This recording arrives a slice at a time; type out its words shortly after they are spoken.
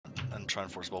try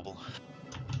and force bubble.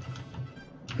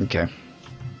 Okay.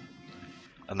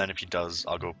 And then if he does,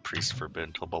 I'll go priest for a bit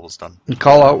until bubble's done. And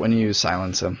call out when you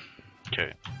silence him.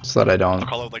 Okay. So that I don't. I'll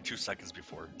call out like 2 seconds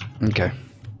before. Okay.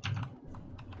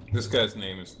 This guy's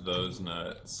name is Those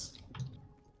Nuts.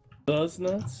 Those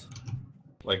nuts?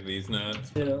 Like these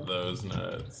nuts? Yeah. Those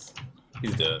nuts.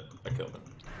 He's dead. I killed him.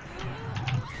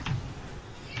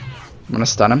 I'm gonna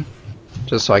stun him.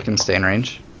 Just so I can stay in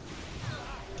range.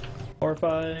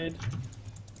 Horrified.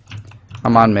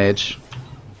 I'm on mage.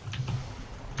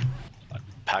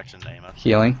 Packed in aim.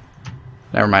 Healing.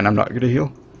 Never mind, I'm not gonna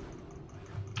heal.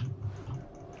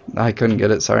 I couldn't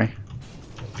get it, sorry.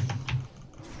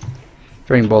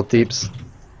 Bring both deeps.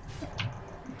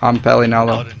 I'm Peli now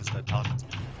though. Alodin is dead. Alodin's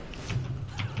dead.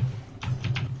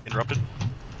 Interrupted.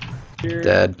 Here.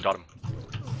 Dead. Got him.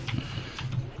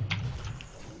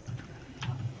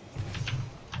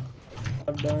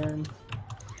 Darn.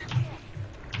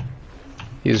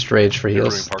 Used rage for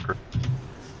heals. Parker.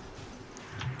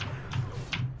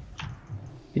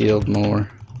 Healed more.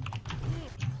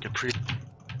 Get priest.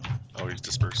 Oh, he's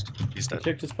dispersed. He's dead.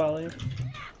 Check his poly.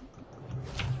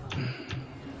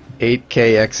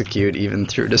 8k execute even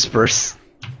through disperse.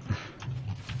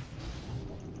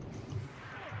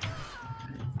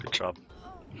 Good job.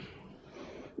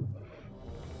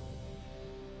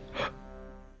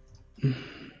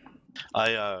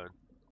 I